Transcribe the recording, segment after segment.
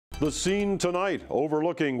The scene tonight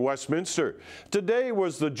overlooking Westminster. Today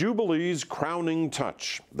was the Jubilee's crowning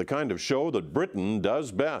touch, the kind of show that Britain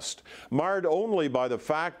does best, marred only by the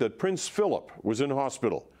fact that Prince Philip was in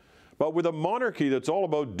hospital. But with a monarchy that's all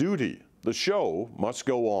about duty, the show must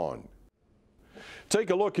go on.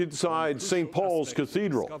 Take a look inside St. Paul's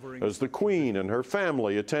Cathedral as the Queen and her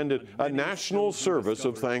family attended a national service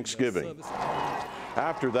of thanksgiving.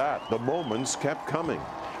 After that, the moments kept coming.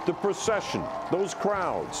 The procession, those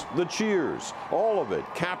crowds, the cheers, all of it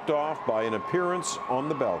capped off by an appearance on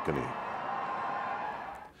the balcony.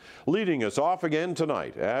 Leading us off again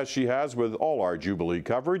tonight, as she has with all our Jubilee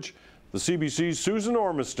coverage, the CBC's Susan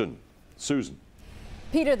Ormiston. Susan.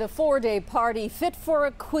 Peter, the four-day party fit for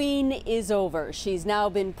a queen is over. She's now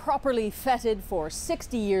been properly feted for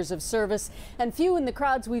 60 years of service, and few in the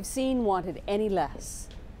crowds we've seen wanted any less.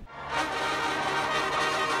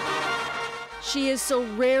 She is so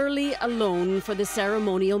rarely alone for the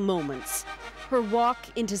ceremonial moments. Her walk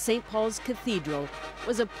into St. Paul's Cathedral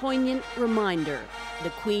was a poignant reminder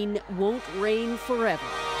the Queen won't reign forever.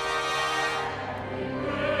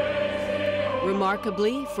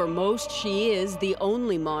 Remarkably, for most, she is the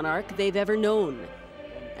only monarch they've ever known.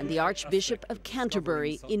 And the Archbishop of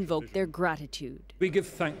Canterbury invoked their gratitude. We give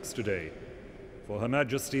thanks today for Her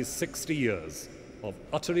Majesty's 60 years of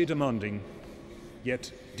utterly demanding,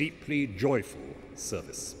 yet deeply joyful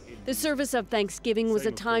service. The service of Thanksgiving was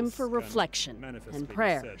a time for reflection and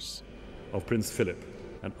prayers. Of Prince Philip,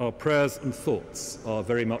 and our prayers and thoughts are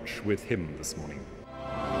very much with him this morning.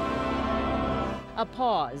 A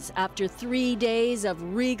pause after 3 days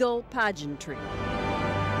of regal pageantry.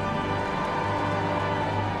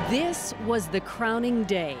 This was the crowning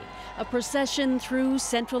day, a procession through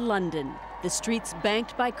central London, the streets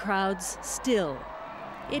banked by crowds still.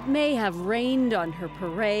 It may have rained on her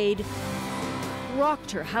parade,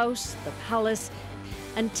 rocked her house, the palace,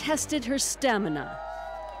 and tested her stamina.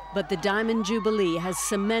 But the Diamond Jubilee has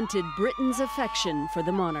cemented Britain's affection for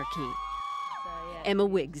the monarchy. Emma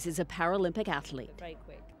Wiggs is a Paralympic athlete.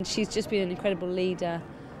 She's just been an incredible leader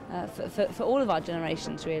for all of our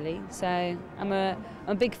generations, really. So I'm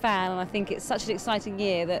a big fan, and I think it's such an exciting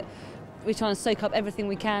year that we're trying to soak up everything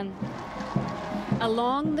we can.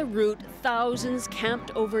 Along the route, thousands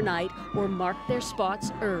camped overnight or marked their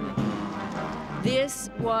spots early.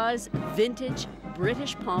 This was vintage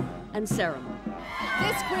British pomp and ceremony.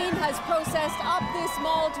 This queen has processed up this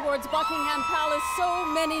mall towards Buckingham Palace so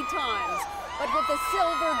many times. But with the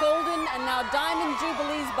silver, golden, and now diamond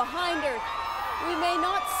jubilees behind her, we may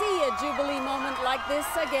not see a jubilee moment like this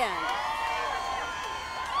again.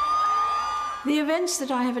 The events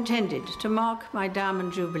that I have attended to mark my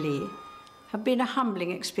Diamond Jubilee have been a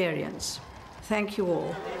humbling experience. Thank you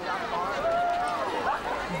all.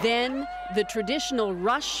 Then, the traditional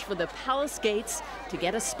rush for the palace gates to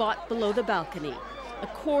get a spot below the balcony.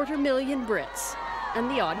 250,000 Brits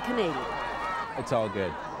and the odd Canadian. It's all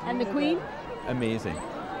good. And the Queen? Amazing.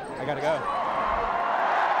 I gotta go.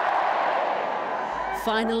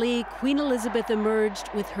 Finally, Queen Elizabeth emerged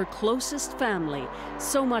with her closest family,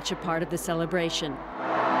 so much a part of the celebration.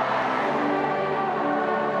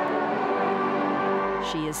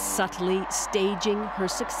 She is subtly staging her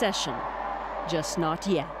succession, just not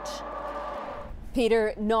yet.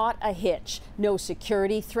 Peter, not a hitch. No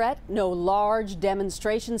security threat, no large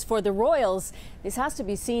demonstrations for the royals. This has to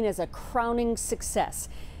be seen as a crowning success.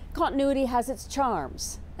 Continuity has its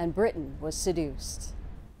charms, and Britain was seduced.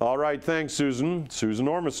 All right, thanks, Susan. Susan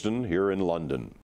Ormiston here in London.